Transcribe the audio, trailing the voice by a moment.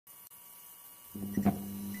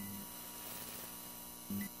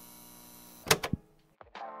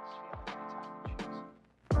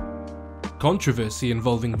Controversy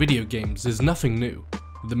involving video games is nothing new.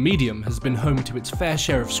 The medium has been home to its fair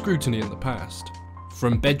share of scrutiny in the past.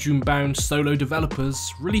 From bedroom-bound solo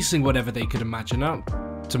developers releasing whatever they could imagine up,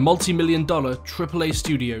 to multi-million-dollar AAA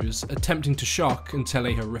studios attempting to shock and tell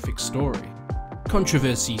a horrific story.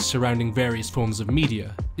 Controversy surrounding various forms of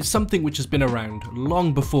media is something which has been around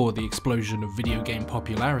long before the explosion of video game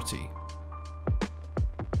popularity.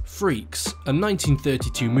 Freaks, a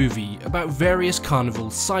 1932 movie about various carnival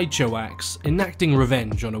sideshow acts enacting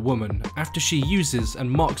revenge on a woman after she uses and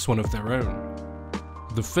mocks one of their own.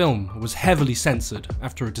 The film was heavily censored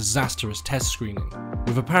after a disastrous test screening,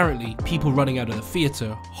 with apparently people running out of the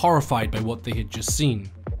theatre horrified by what they had just seen,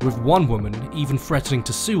 with one woman even threatening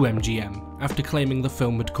to sue MGM after claiming the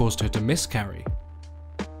film had caused her to miscarry.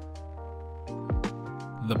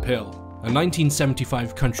 The Pill, a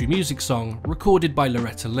 1975 country music song recorded by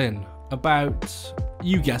Loretta Lynn about,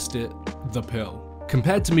 you guessed it, the pill.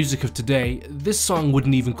 Compared to music of today, this song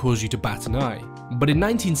wouldn't even cause you to bat an eye, but in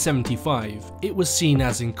 1975, it was seen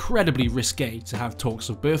as incredibly risque to have talks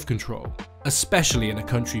of birth control, especially in a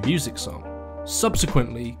country music song,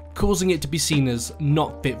 subsequently causing it to be seen as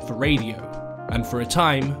not fit for radio, and for a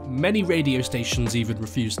time, many radio stations even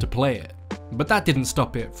refused to play it, but that didn't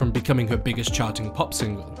stop it from becoming her biggest charting pop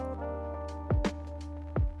single.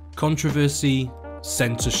 Controversy,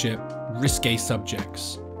 censorship, risque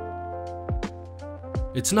subjects.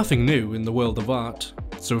 It's nothing new in the world of art,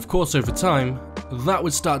 so of course over time, that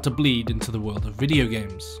would start to bleed into the world of video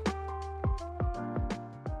games.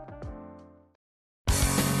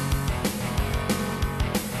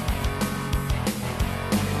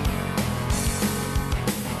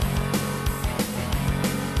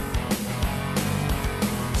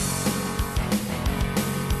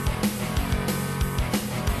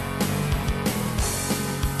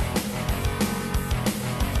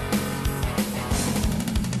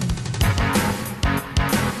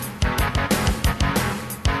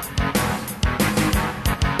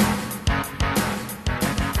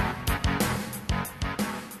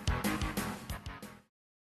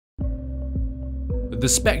 The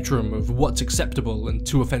spectrum of what's acceptable and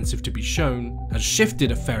too offensive to be shown has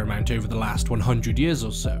shifted a fair amount over the last 100 years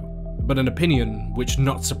or so, but an opinion which,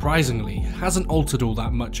 not surprisingly, hasn't altered all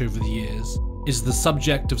that much over the years is the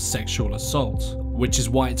subject of sexual assault, which is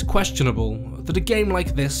why it's questionable that a game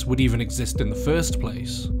like this would even exist in the first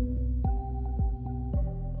place.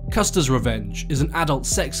 Custer's Revenge is an adult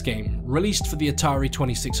sex game released for the Atari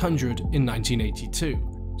 2600 in 1982.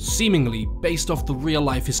 Seemingly based off the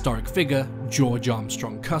real-life historic figure George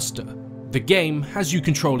Armstrong Custer. The game has you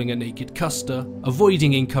controlling a naked Custer,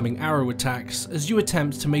 avoiding incoming arrow attacks as you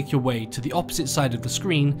attempt to make your way to the opposite side of the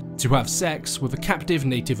screen to have sex with a captive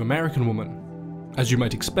Native American woman. As you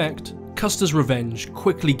might expect, Custer's Revenge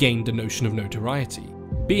quickly gained a notion of notoriety,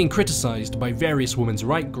 being criticised by various women's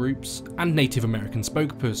rights groups and Native American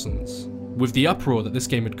spokespersons. With the uproar that this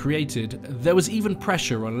game had created, there was even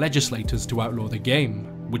pressure on legislators to outlaw the game,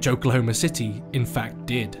 which Oklahoma City in fact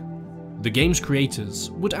did. The game's creators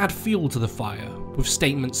would add fuel to the fire with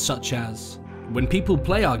statements such as, "When people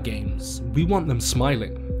play our games, we want them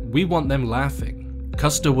smiling, we want them laughing.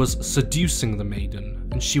 Custer was seducing the maiden,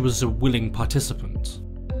 and she was a willing participant."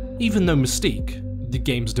 Even though Mystique, the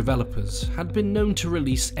game's developers, had been known to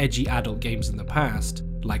release edgy adult games in the past,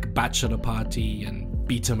 like Bachelor Party and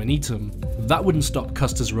Beat 'em and Eat 'em, that wouldn't stop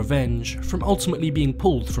Custer's Revenge from ultimately being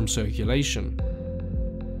pulled from circulation.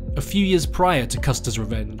 A few years prior to Custer's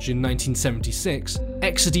Revenge, in 1976,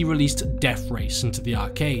 Exidy released Death Race into the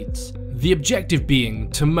arcades, the objective being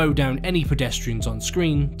to mow down any pedestrians on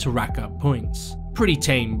screen to rack up points. Pretty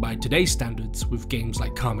tame by today's standards with games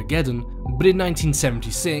like Carmageddon, but in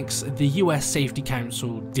 1976, the US Safety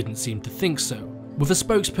Council didn't seem to think so, with a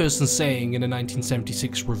spokesperson saying in a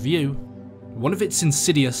 1976 review, "One of its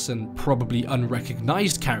insidious and probably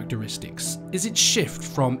unrecognized characteristics is its shift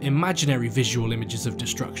from imaginary visual images of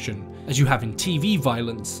destruction, as you have in TV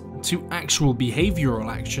violence, to actual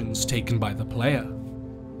behavioral actions taken by the player."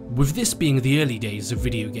 With this being the early days of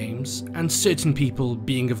video games, and certain people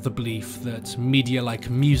being of the belief that media like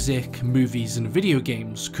music, movies and video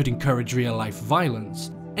games could encourage real-life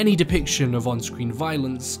violence, any depiction of on-screen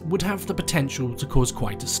violence would have the potential to cause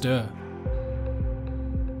quite a stir.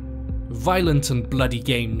 Violent and bloody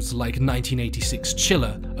games like 1986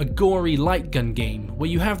 Chiller, a gory light gun game where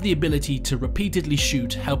you have the ability to repeatedly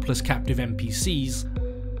shoot helpless captive NPCs,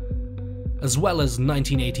 as well as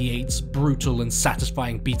 1988's brutal and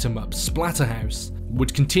satisfying beat-em-up Splatterhouse,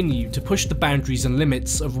 would continue to push the boundaries and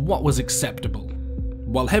limits of what was acceptable.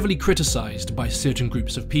 while heavily criticised by certain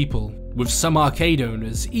groups of people, with some arcade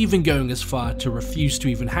owners even going as far to refuse to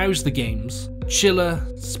even house the games. Chiller,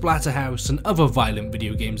 Splatterhouse and other violent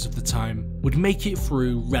video games of the time would make it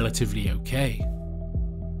through relatively okay.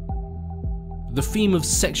 The theme of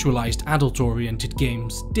sexualized adult-oriented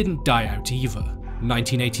games didn't die out either.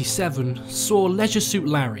 1987 saw Leisure Suit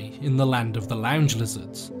Larry in the Land of the Lounge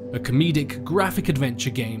Lizards, a comedic graphic adventure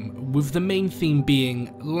game with the main theme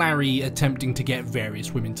being Larry attempting to get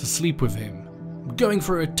various women to sleep with him. Going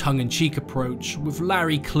for a tongue-in-cheek approach, with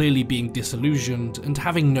Larry clearly being disillusioned and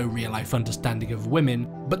having no real-life understanding of women,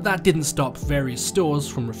 but that didn't stop various stores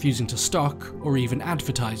from refusing to stock or even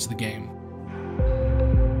advertise the game.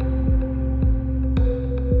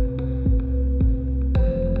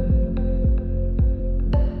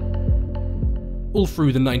 All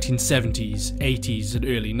through the 1970s, 80s and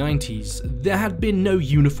early 90s, there had been no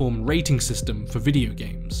uniform rating system for video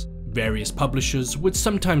games. Various publishers would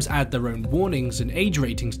sometimes add their own warnings and age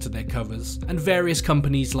ratings to their covers, and various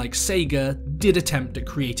companies like Sega did attempt at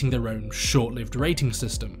creating their own short-lived rating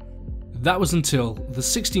system. That was until the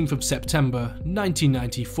 16th of September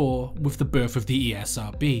 1994 with the birth of the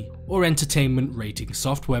ESRB, or Entertainment Rating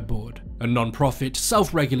Software Board, a non-profit,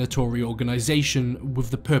 self-regulatory organisation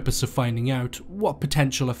with the purpose of finding out what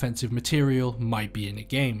potential offensive material might be in a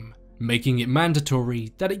game, making it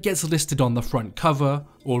mandatory that it gets listed on the front cover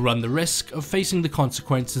or run the risk of facing the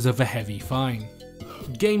consequences of a heavy fine.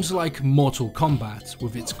 Games like Mortal Kombat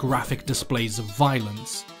with its graphic displays of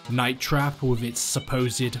violence, Night Trap with its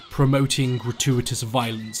supposed promoting gratuitous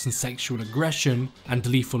violence and sexual aggression, and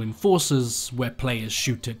Lethal Enforcers where players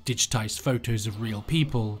shoot at digitized photos of real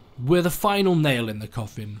people, were the final nail in the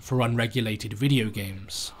coffin for unregulated video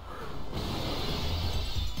games.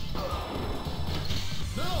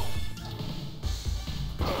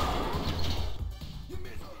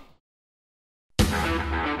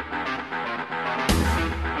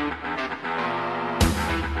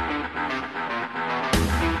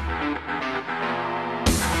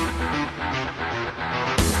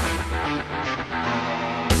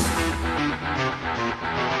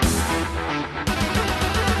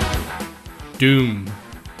 Doom,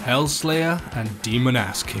 Hellslayer and Demon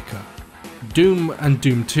Ass Kicker. Doom and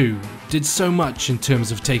Doom 2 did so much in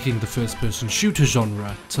terms of taking the first-person shooter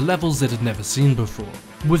genre to levels it had never seen before.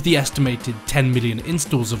 With the estimated 10 million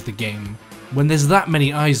installs of the game, when there's that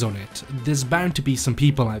many eyes on it, there's bound to be some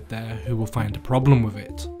people out there who will find a problem with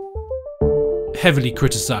it. Heavily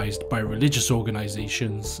criticised by religious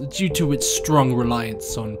organisations due to its strong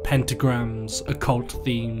reliance on pentagrams, occult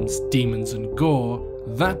themes, demons and gore,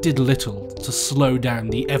 that did little to slow down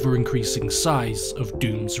the ever-increasing size of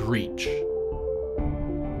Doom's reach.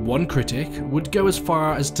 One critic would go as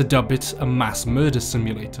far as to dub it a mass murder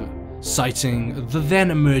simulator, citing the then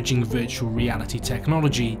emerging virtual reality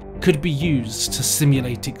technology could be used to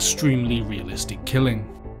simulate extremely realistic killing.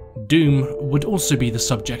 Doom would also be the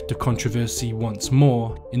subject of controversy once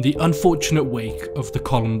more in the unfortunate wake of the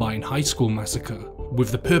Columbine High School massacre,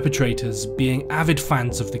 with the perpetrators being avid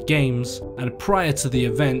fans of the games, and prior to the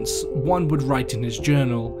events, one would write in his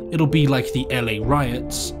journal, "It'll be like the LA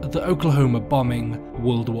riots, the Oklahoma bombing,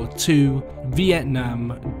 World War II,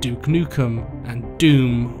 Vietnam, Duke Nukem, and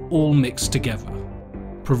Doom all mixed together,"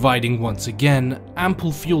 providing once again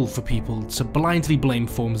ample fuel for people to blindly blame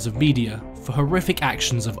forms of media for horrific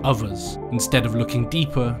actions of others, instead of looking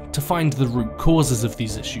deeper to find the root causes of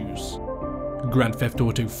these issues. Grand Theft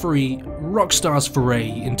Auto 3, Rockstar's foray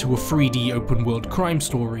into a 3D open-world crime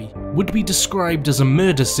story, would be described as a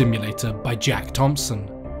murder simulator by Jack Thompson.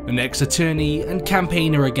 An ex-attorney and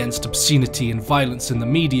campaigner against obscenity and violence in the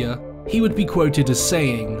media, he would be quoted as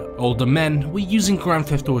saying, "Older men were using Grand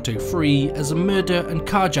Theft Auto 3 as a murder and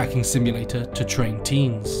carjacking simulator to train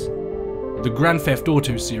teens." The Grand Theft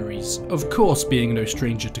Auto series, of course, being no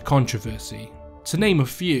stranger to controversy. To name a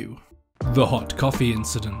few: the hot coffee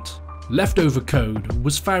incident. Leftover code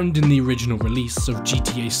was found in the original release of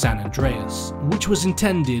GTA San Andreas, which was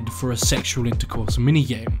intended for a sexual intercourse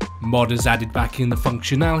minigame. Modders added back in the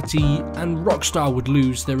functionality, and Rockstar would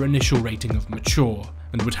lose their initial rating of mature,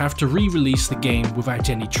 and would have to re-release the game without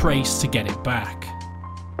any trace to get it back.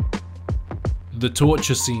 The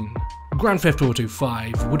torture scene. Grand Theft Auto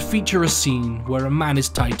 5 would feature a scene where a man is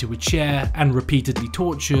tied to a chair and repeatedly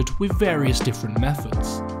tortured with various different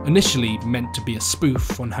methods. Initially meant to be a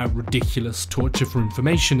spoof on how ridiculous torture for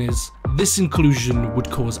information is, this inclusion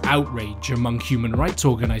would cause outrage among human rights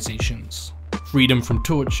organisations. Freedom from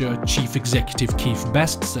Torture Chief Executive Keith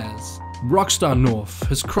Best says, "Rockstar North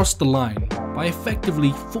has crossed the line by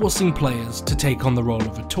effectively forcing players to take on the role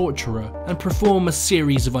of a torturer and perform a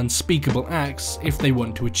series of unspeakable acts if they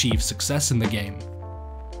want to achieve success in the game."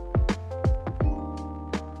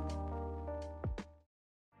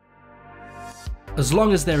 As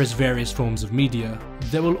long as there is various forms of media,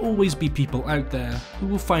 there will always be people out there who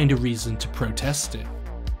will find a reason to protest it.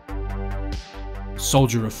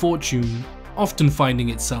 Soldier of Fortune, often finding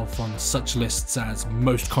itself on such lists as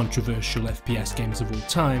most controversial FPS games of all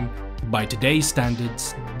time, by today's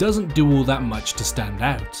standards, doesn't do all that much to stand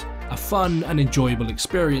out. A fun and enjoyable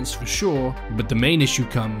experience for sure, but the main issue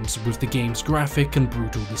comes with the game's graphic and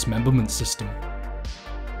brutal dismemberment system.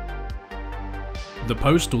 The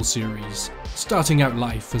Postal series, starting out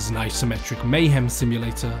life as an isometric mayhem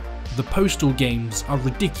simulator, the Postal games are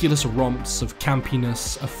ridiculous romps of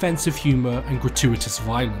campiness, offensive humour and gratuitous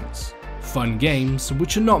violence. Fun games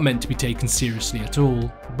which are not meant to be taken seriously at all,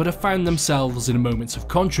 but have found themselves in moments of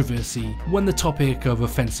controversy when the topic of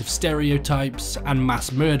offensive stereotypes and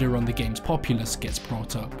mass murder on the game's populace gets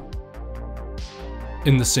brought up.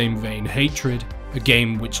 In the same vein, Hatred, a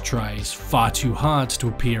game which tries far too hard to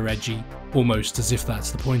appear edgy, almost as if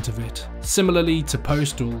that's the point of it, similarly to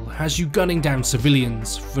Postal, has you gunning down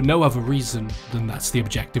civilians for no other reason than that's the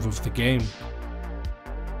objective of the game.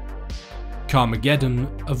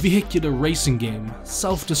 Carmageddon, a vehicular racing game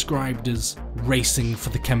self-described as racing for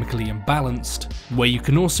the chemically imbalanced, where you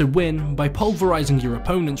can also win by pulverizing your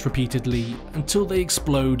opponents repeatedly until they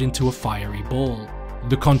explode into a fiery ball.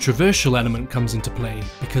 The controversial element comes into play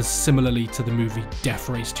because, similarly to the movie Death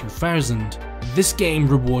Race 2000, this game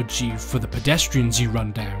rewards you for the pedestrians you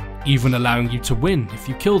run down, even allowing you to win if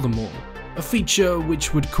you kill them all, a feature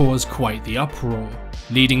which would cause quite the uproar,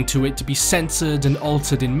 leading to it to be censored and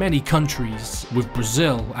altered in many countries, with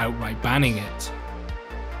Brazil outright banning it.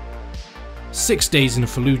 6 Days in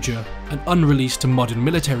Fallujah, an unreleased modern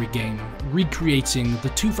military game recreating the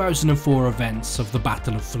 2004 events of the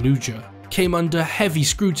Battle of Fallujah, came under heavy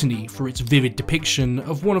scrutiny for its vivid depiction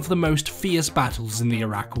of one of the most fierce battles in the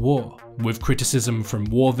Iraq War, with criticism from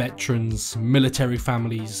war veterans, military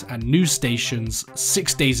families, and news stations.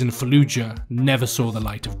 6 Days in Fallujah never saw the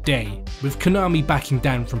light of day, with Konami backing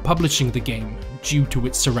down from publishing the game due to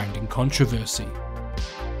its surrounding controversy.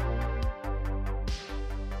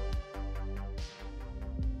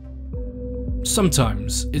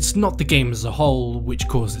 Sometimes, it's not the game as a whole which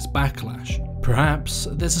causes backlash. Perhaps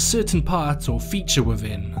there's a certain part or feature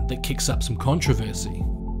within that kicks up some controversy.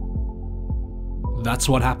 That's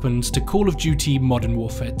what happened to Call of Duty Modern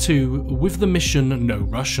Warfare 2 with the mission No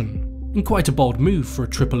Russian. In quite a bold move for a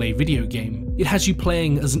AAA video game, it has you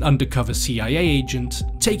playing as an undercover CIA agent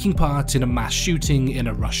taking part in a mass shooting in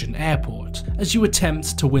a Russian airport as you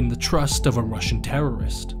attempt to win the trust of a Russian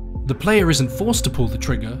terrorist. The player isn't forced to pull the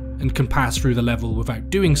trigger and can pass through the level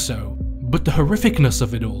without doing so, but the horrificness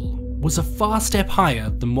of it all was a far step higher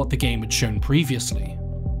than what the game had shown previously.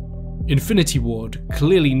 Infinity Ward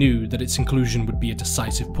clearly knew that its inclusion would be a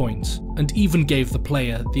decisive point, and even gave the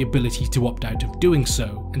player the ability to opt out of doing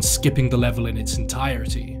so and skipping the level in its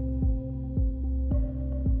entirety.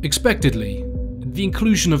 Expectedly, the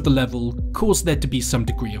inclusion of the level caused there to be some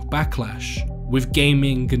degree of backlash, with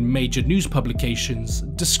gaming and major news publications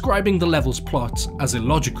describing the level's plot as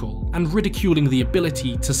illogical and ridiculing the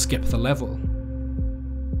ability to skip the level.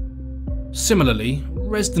 Similarly,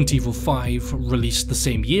 Resident Evil 5, released the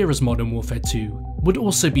same year as Modern Warfare 2, would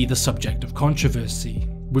also be the subject of controversy.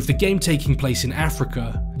 With the game taking place in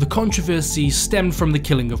Africa, the controversy stemmed from the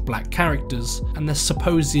killing of black characters and their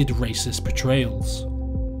supposed racist portrayals.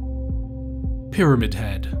 Pyramid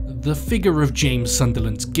Head, the figure of James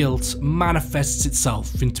Sunderland's guilt, manifests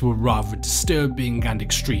itself into a rather disturbing and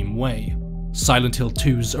extreme way. Silent Hill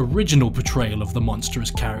 2's original portrayal of the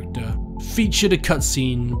monstrous character featured a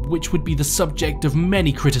cutscene which would be the subject of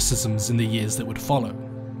many criticisms in the years that would follow.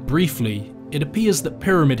 Briefly, it appears that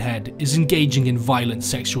Pyramid Head is engaging in violent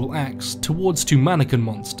sexual acts towards two mannequin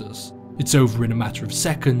monsters. It's over in a matter of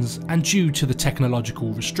seconds, and due to the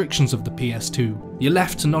technological restrictions of the PS2, you're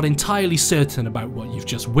left not entirely certain about what you've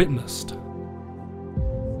just witnessed.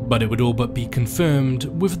 But it would all but be confirmed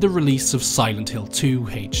with the release of Silent Hill 2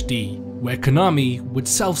 HD, where Konami would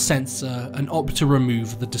self-censor and opt to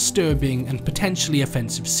remove the disturbing and potentially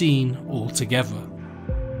offensive scene altogether.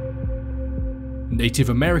 Native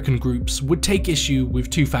American groups would take issue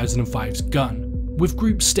with 2005's Gun, with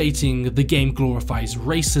groups stating the game glorifies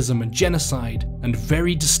racism and genocide, and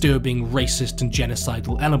very disturbing racist and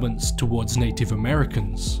genocidal elements towards Native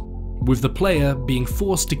Americans, with the player being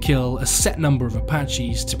forced to kill a set number of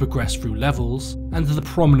Apaches to progress through levels, and the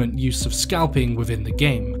prominent use of scalping within the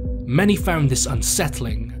game. Many found this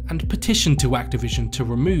unsettling and petitioned to Activision to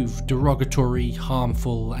remove derogatory,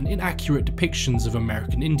 harmful, and inaccurate depictions of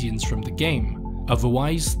American Indians from the game.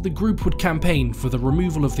 Otherwise, the group would campaign for the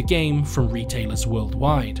removal of the game from retailers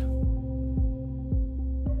worldwide.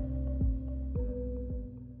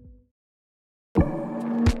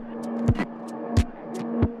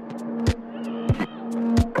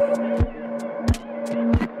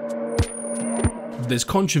 There's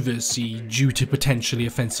controversy due to potentially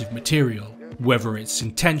offensive material, whether it's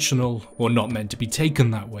intentional or not meant to be taken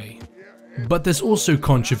that way. But there's also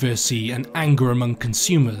controversy and anger among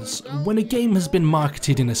consumers when a game has been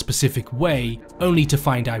marketed in a specific way, only to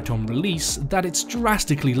find out on release that it's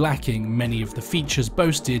drastically lacking many of the features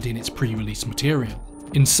boasted in its pre-release material.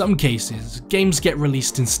 In some cases, games get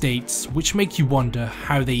released in states which make you wonder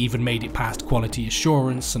how they even made it past quality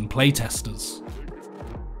assurance and playtesters.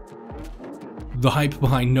 The hype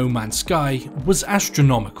behind No Man's Sky was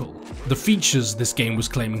astronomical. The features this game was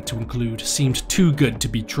claiming to include seemed too good to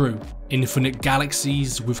be true. Infinite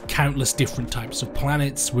galaxies with countless different types of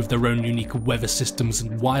planets with their own unique weather systems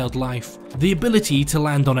and wildlife, the ability to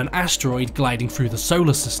land on an asteroid gliding through the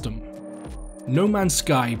solar system. No Man's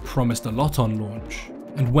Sky promised a lot on launch,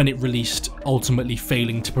 and when it released, ultimately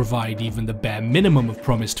failing to provide even the bare minimum of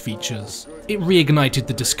promised features, it reignited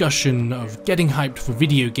the discussion of getting hyped for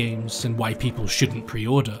video games and why people shouldn't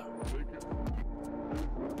pre-order.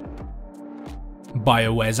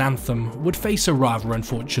 BioWare's Anthem would face a rather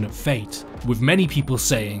unfortunate fate, with many people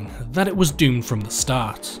saying that it was doomed from the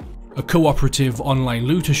start. A cooperative online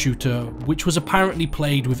looter shooter which was apparently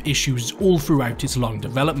played with issues all throughout its long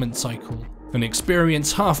development cycle. An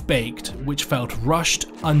experience half-baked which felt rushed,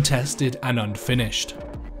 untested and unfinished.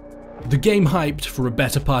 The game, hyped for a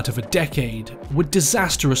better part of a decade, would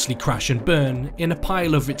disastrously crash and burn in a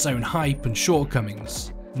pile of its own hype and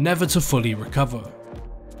shortcomings, never to fully recover.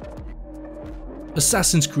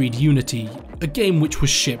 Assassin's Creed Unity, a game which was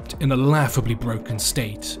shipped in a laughably broken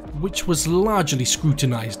state, which was largely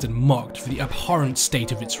scrutinised and mocked for the abhorrent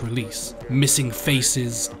state of its release, missing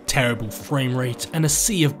faces, terrible frame rate and a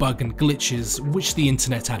sea of bug and glitches which the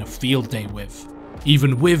internet had a field day with.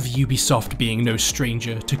 Even with Ubisoft being no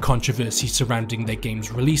stranger to controversy surrounding their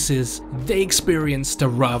games' releases, they experienced a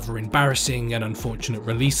rather embarrassing and unfortunate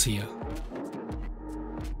release here.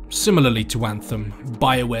 Similarly to Anthem,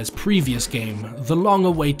 BioWare's previous game, the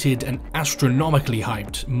long-awaited and astronomically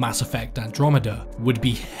hyped Mass Effect Andromeda, would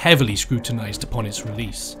be heavily scrutinised upon its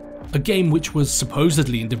release. A game which was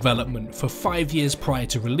supposedly in development for 5 years prior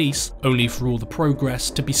to release, only for all the progress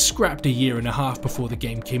to be scrapped a year and a half before the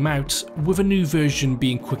game came out, with a new version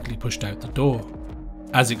being quickly pushed out the door.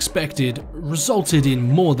 As expected, resulted in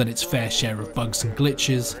more than its fair share of bugs and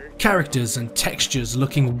glitches, characters and textures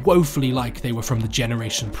looking woefully like they were from the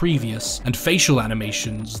generation previous, and facial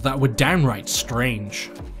animations that were downright strange.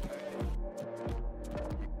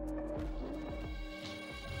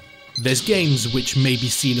 There's games which may be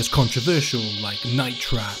seen as controversial, like Night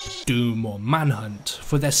Trap, Doom or Manhunt,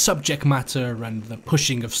 for their subject matter and the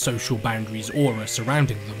pushing of social boundaries aura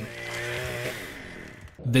surrounding them.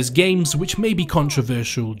 There's games which may be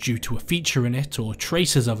controversial due to a feature in it or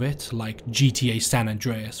traces of it, like GTA San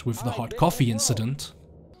Andreas with the hot coffee incident.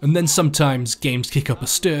 And then sometimes games kick up a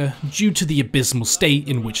stir due to the abysmal state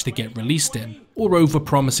in which they get released in, or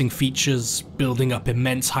over-promising features, building up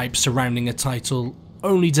immense hype surrounding a title,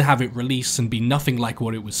 only to have it release and be nothing like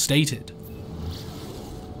what it was stated.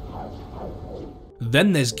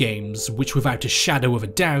 Then there's games which without a shadow of a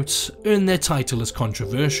doubt earn their title as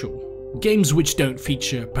controversial. Games which don't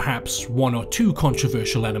feature perhaps one or two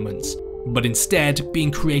controversial elements, but instead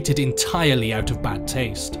being created entirely out of bad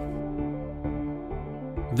taste.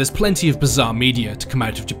 There's plenty of bizarre media to come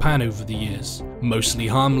out of Japan over the years, mostly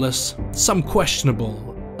harmless, some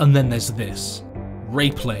questionable, and then there's this,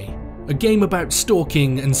 Rayplay, a game about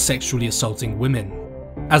stalking and sexually assaulting women.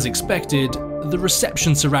 As expected, the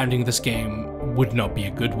reception surrounding this game would not be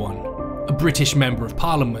a good one. A British Member of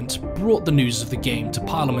Parliament brought the news of the game to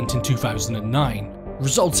Parliament in 2009,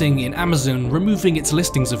 resulting in Amazon removing its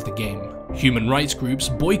listings of the game. Human rights groups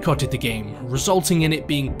boycotted the game, resulting in it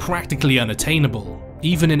being practically unattainable,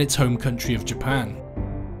 even in its home country of Japan.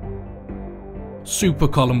 Super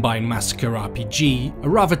Columbine Massacre RPG, a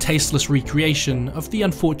rather tasteless recreation of the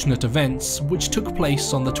unfortunate events which took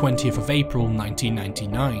place on the 20th of April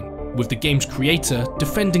 1999. With the game's creator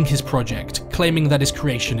defending his project, claiming that his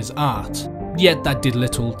creation is art, yet that did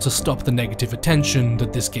little to stop the negative attention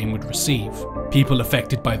that this game would receive. People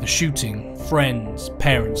affected by the shooting, friends,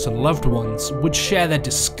 parents and loved ones would share their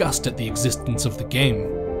disgust at the existence of the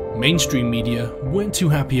game. Mainstream media weren't too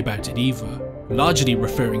happy about it either, largely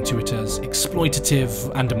referring to it as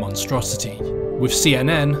exploitative and a monstrosity, with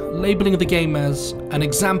CNN labelling the game as an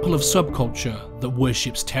example of subculture that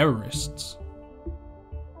worships terrorists.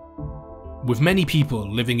 With many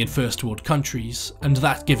people living in first world countries, and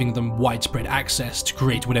that giving them widespread access to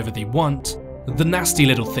create whatever they want, the nasty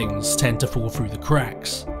little things tend to fall through the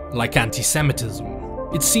cracks, like anti-Semitism.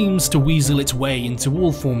 It seems to weasel its way into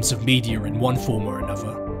all forms of media in one form or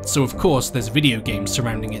another, so of course there's video games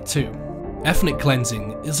surrounding it too. Ethnic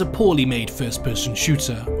Cleansing is a poorly made first-person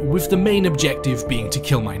shooter, with the main objective being to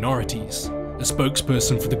kill minorities. A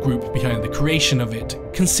spokesperson for the group behind the creation of it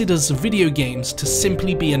considers video games to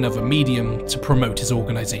simply be another medium to promote his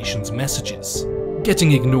organization's messages.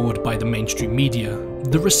 Getting ignored by the mainstream media,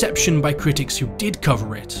 the reception by critics who did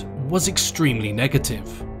cover it was extremely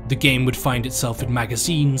negative. The game would find itself in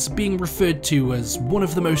magazines being referred to as one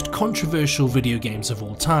of the most controversial video games of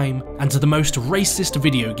all time and the most racist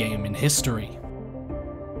video game in history.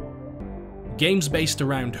 Games based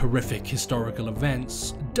around horrific historical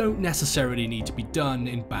events don't necessarily need to be done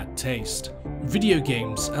in bad taste. Video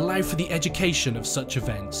games allow for the education of such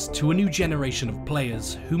events to a new generation of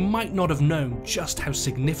players who might not have known just how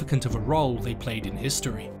significant of a role they played in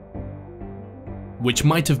history. Which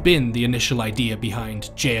might have been the initial idea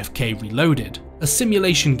behind JFK Reloaded, a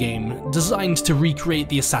simulation game designed to recreate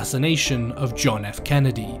the assassination of John F.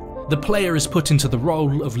 Kennedy. The player is put into the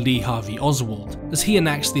role of Lee Harvey Oswald as he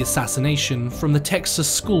enacts the assassination from the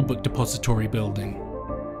Texas Schoolbook Depository building.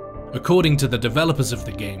 According to the developers of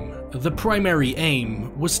the game, the primary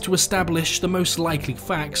aim was to establish the most likely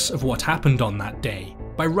facts of what happened on that day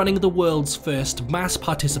by running the world's first mass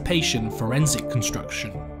participation forensic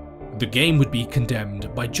construction. The game would be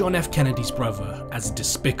condemned by John F. Kennedy's brother as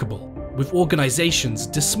despicable, with organizations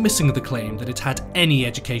dismissing the claim that it had any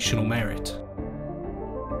educational merit.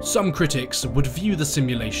 Some critics would view the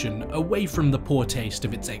simulation away from the poor taste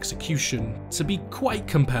of its execution to be quite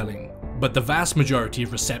compelling, but the vast majority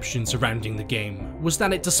of reception surrounding the game was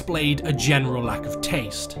that it displayed a general lack of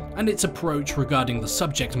taste, and its approach regarding the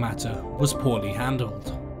subject matter was poorly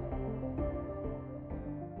handled.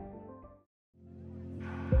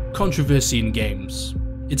 Controversy in games.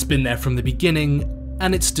 It's been there from the beginning,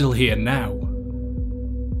 and it's still here now.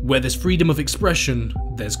 Where there's freedom of expression,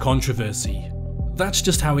 there's controversy. That's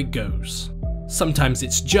just how it goes. Sometimes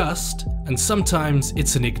it's just, and sometimes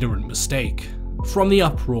it's an ignorant mistake. From the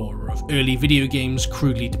uproar of early video games'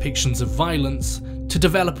 crudely depictions of violence, to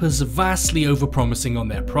developers vastly overpromising on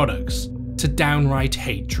their products, to downright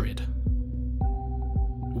hatred.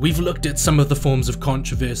 We've looked at some of the forms of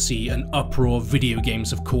controversy and uproar video games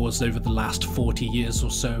have caused over the last 40 years or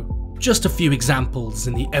so. Just a few examples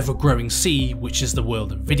in the ever-growing sea which is the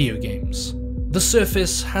world of video games. The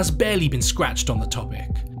surface has barely been scratched on the topic,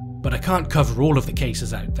 but I can't cover all of the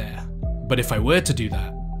cases out there. But if I were to do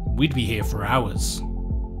that, we'd be here for hours.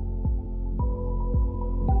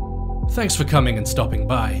 Thanks for coming and stopping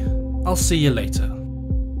by. I'll see you later.